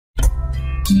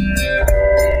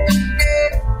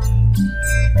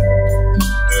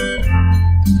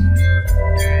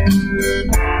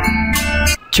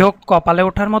চোখ কপালে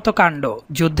ওঠার মতো কাণ্ড,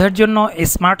 যুদ্ধের জন্য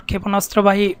স্মার্ট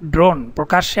ক্ষেপণাস্ত্রবাহী ড্রোন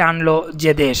প্রকাশ্যে আনলো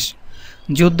যে দেশ।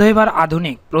 যুদ্ধ এবার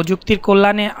আধুনিক প্রযুক্তির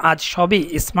কল্যাণে আজ সবই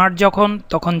স্মার্ট, যখন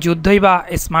তখন যুদ্ধই বা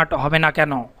স্মার্ট হবে না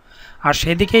কেন? আর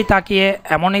সেদিকেই তাকিয়ে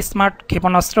এমন স্মার্ট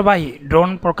ক্ষেপণাস্ত্রবাহী ড্রোন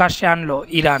প্রকাশ্যে আনলো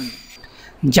ইরান,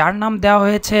 যার নাম দেওয়া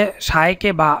হয়েছে শাহেকে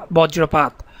বা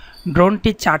বজ্রপাত।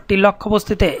 ড্রোনটি 4টি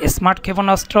লক্ষ্যবস্তুতে স্মার্ট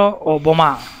ক্ষেপণাস্ত্র ও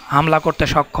বোমা হামলা করতে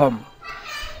সক্ষম।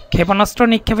 ক্ষেপণাস্ত্র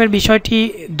নিক্ষেপের বিষয়টি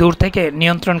দূর থেকে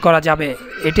নিয়ন্ত্রণ করা যাবে।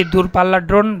 এটি দূরপাল্লার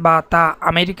ড্রোন বা তা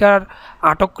আমেরিকার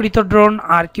আটককৃত ড্রোন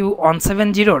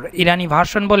RQ-170-র ইরানি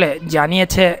ভার্সন বলে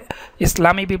জানিয়েছে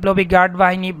ইসলামী বিপ্লবী গার্ড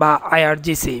বাহিনী বা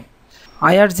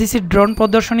আইআরজিসির ড্রোন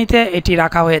প্রদর্শনীতে এটি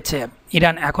রাখা হয়েছে।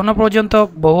 ইরান এখনও পর্যন্ত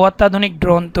বহু অত্যাধুনিক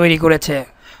ড্রোন তৈরি করেছে।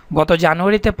 গত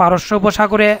জানুয়ারিতে পারস্য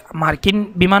উপসাগরে মার্কিন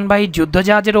বিমানবাহী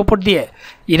যুদ্ধজাহাজের ওপর দিয়ে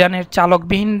ইরানের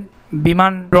চালকবিহীন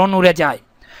বিমান ড্রোন উড়ে যায়।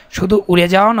 শুধু উড়ে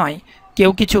যাওয়া নয়,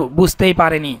 কেউ কিছু বুঝতেই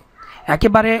পারেনি।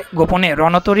 একেবারে গোপনে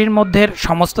রণতরীর মধ্যে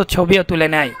সমস্ত ছবিও তুলে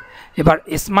নেয়। এবার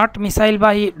স্মার্ট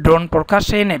মিসাইলবাহী ড্রোন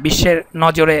প্রকাশ্যে এনে বিশ্বের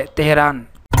নজরে তেহরান।